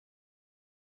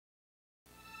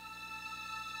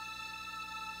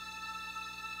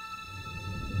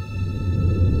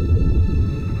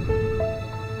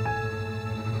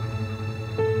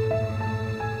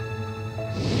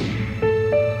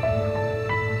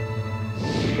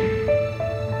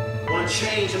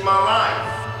change in my life.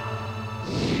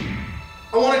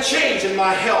 I want to change in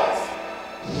my health.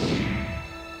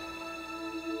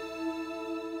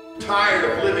 Tired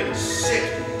of living sick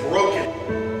and broken.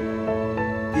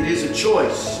 It is a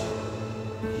choice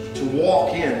to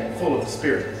walk in full of the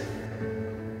Spirit.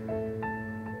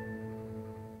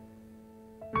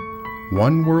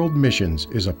 One World Missions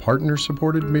is a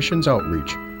partner-supported missions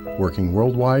outreach working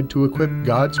worldwide to equip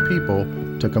God's people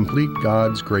to complete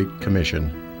God's Great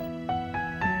Commission.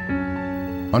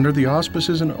 Under the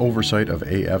auspices and oversight of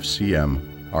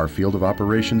AFCM, our field of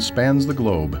operations spans the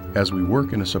globe as we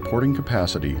work in a supporting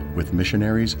capacity with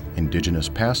missionaries, indigenous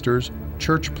pastors,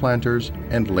 church planters,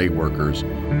 and lay workers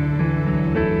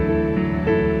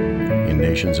in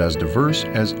nations as diverse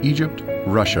as Egypt,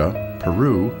 Russia,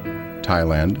 Peru,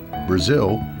 Thailand,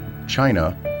 Brazil,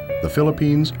 China, the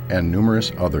Philippines, and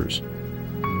numerous others.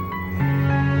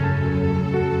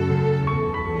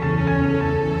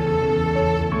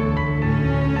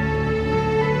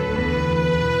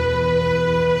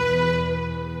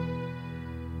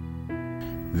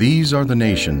 These are the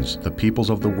nations, the peoples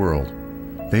of the world.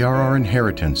 They are our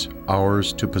inheritance,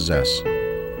 ours to possess.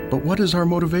 But what is our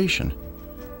motivation?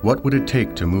 What would it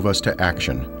take to move us to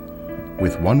action?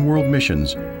 With One World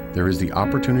Missions, there is the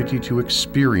opportunity to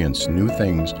experience new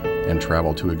things and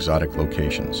travel to exotic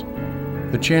locations.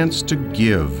 The chance to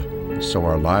give, so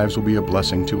our lives will be a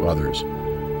blessing to others.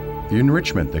 The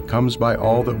enrichment that comes by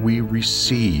all that we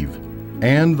receive,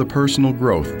 and the personal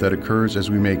growth that occurs as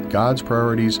we make God's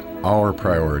priorities our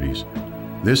priorities.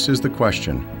 This is the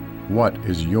question: what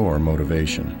is your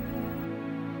motivation?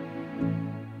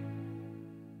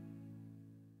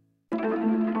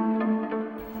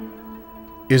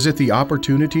 Is it the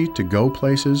opportunity to go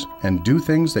places and do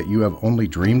things that you have only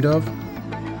dreamed of?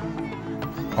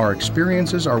 Our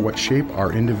experiences are what shape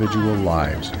our individual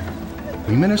lives.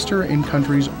 We minister in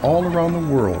countries all around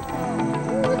the world.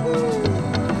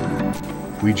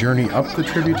 We journey up the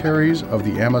tributaries of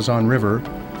the Amazon River,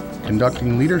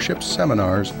 conducting leadership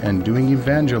seminars and doing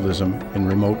evangelism in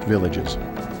remote villages.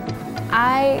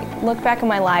 I look back at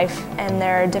my life, and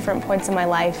there are different points in my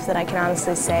life that I can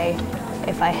honestly say,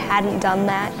 if I hadn't done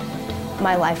that,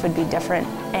 my life would be different.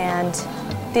 And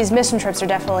these mission trips are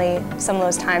definitely some of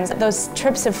those times. Those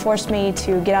trips have forced me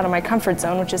to get out of my comfort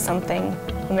zone, which is something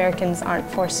Americans aren't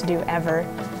forced to do ever.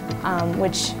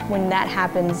 Which, when that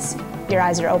happens, your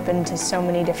eyes are open to so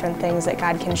many different things that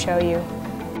God can show you.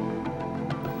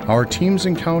 Our teams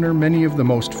encounter many of the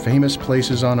most famous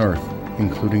places on earth,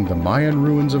 including the Mayan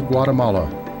ruins of Guatemala,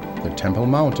 the Temple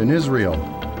Mount in Israel,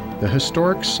 the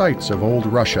historic sites of old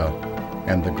Russia,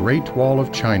 and the Great Wall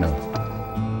of China.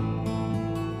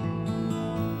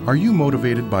 Are you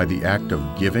motivated by the act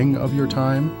of giving of your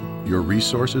time, your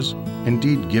resources,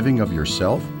 indeed giving of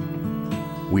yourself?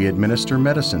 We administer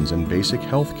medicines and basic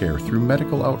health care through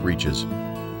medical outreaches.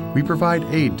 We provide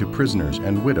aid to prisoners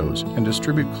and widows and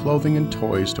distribute clothing and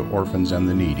toys to orphans and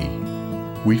the needy.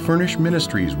 We furnish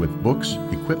ministries with books,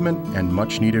 equipment, and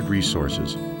much-needed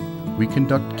resources. We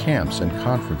conduct camps and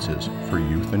conferences for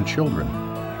youth and children.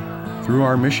 Through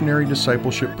our missionary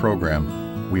discipleship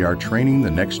program, we are training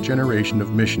the next generation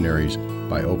of missionaries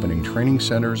by opening training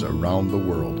centers around the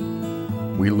world.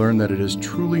 We learn that it is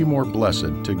truly more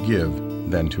blessed to give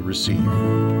than to receive.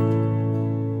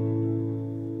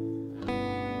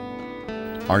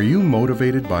 Are you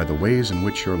motivated by the ways in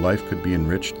which your life could be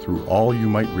enriched through all you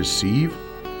might receive?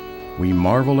 We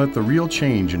marvel at the real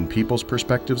change in people's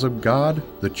perspectives of God,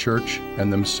 the church,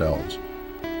 and themselves.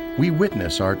 We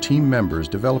witness our team members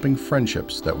developing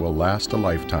friendships that will last a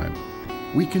lifetime.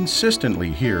 We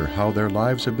consistently hear how their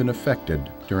lives have been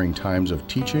affected during times of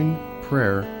teaching,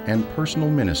 prayer, and personal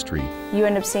ministry. You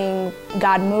end up seeing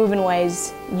God move in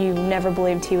ways you never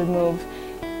believed He would move.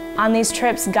 On these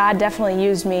trips, God definitely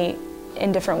used me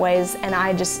in different ways, and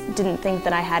I just didn't think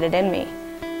that I had it in me.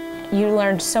 You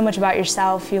learn so much about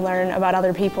yourself, you learn about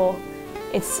other people.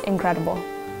 It's incredible.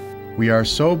 We are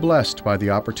so blessed by the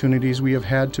opportunities we have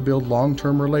had to build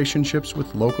long-term relationships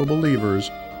with local believers,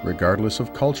 regardless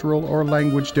of cultural or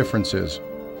language differences.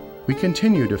 We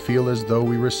continue to feel as though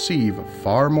we receive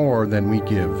far more than we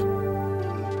give.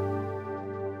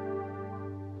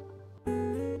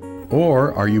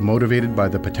 Or are you motivated by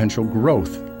the potential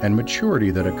growth and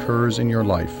maturity that occurs in your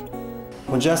life?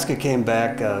 When Jessica came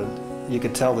back, you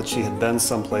could tell that she had been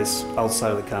someplace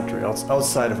outside of the country,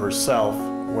 outside of herself,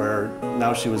 where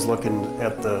now she was looking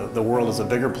at the world as a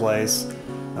bigger place,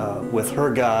 with her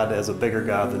God as a bigger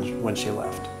God than when she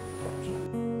left.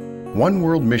 One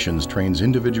World Missions trains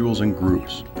individuals and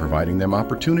groups, providing them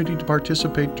opportunity to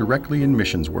participate directly in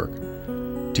missions work.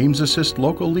 Teams assist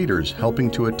local leaders,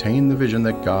 helping to attain the vision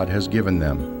that God has given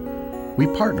them. We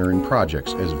partner in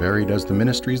projects as varied as the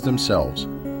ministries themselves.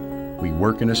 We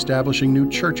work in establishing new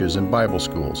churches and Bible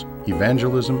schools,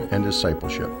 evangelism and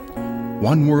discipleship.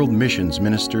 One World Missions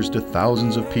ministers to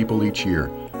thousands of people each year,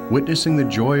 witnessing the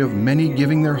joy of many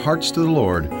giving their hearts to the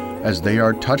Lord as they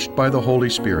are touched by the Holy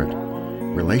Spirit.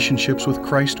 Relationships with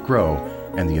Christ grow,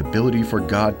 and the ability for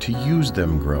God to use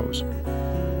them grows.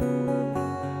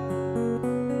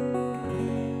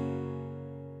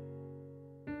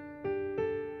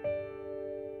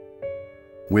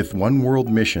 With One World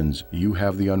Missions, you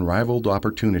have the unrivaled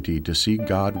opportunity to see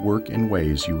God work in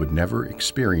ways you would never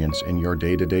experience in your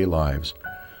day-to-day lives.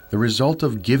 The result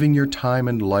of giving your time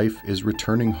and life is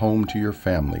returning home to your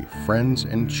family, friends,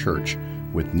 and church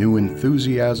with new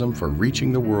enthusiasm for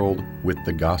reaching the world with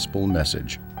the gospel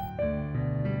message.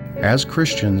 As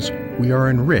Christians, we are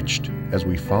enriched as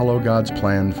we follow God's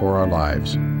plan for our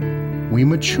lives. We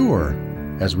mature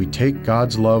as we take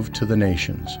God's love to the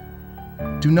nations.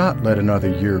 Do not let another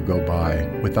year go by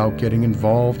without getting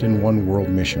involved in One World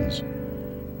Missions.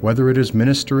 Whether it is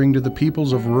ministering to the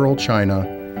peoples of rural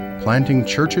China, planting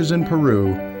churches in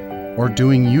Peru, or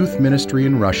doing youth ministry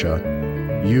in Russia,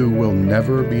 you will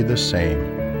never be the same.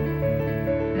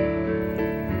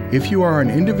 If you are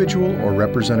an individual or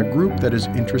represent a group that is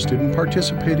interested in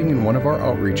participating in one of our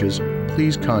outreaches,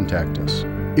 please contact us.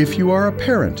 If you are a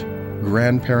parent,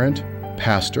 grandparent,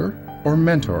 pastor, or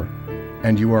mentor,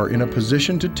 and you are in a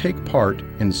position to take part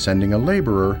in sending a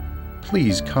laborer,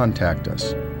 please contact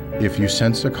us. If you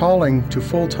sense a calling to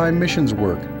full-time missions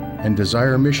work and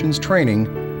desire missions training,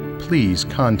 please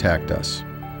contact us.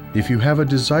 If you have a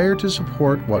desire to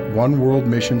support what One World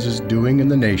Missions is doing in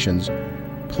the nations,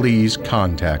 please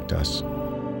contact us.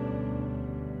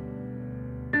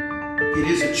 It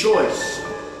is a choice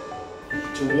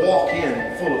to walk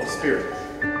in full of the Spirit.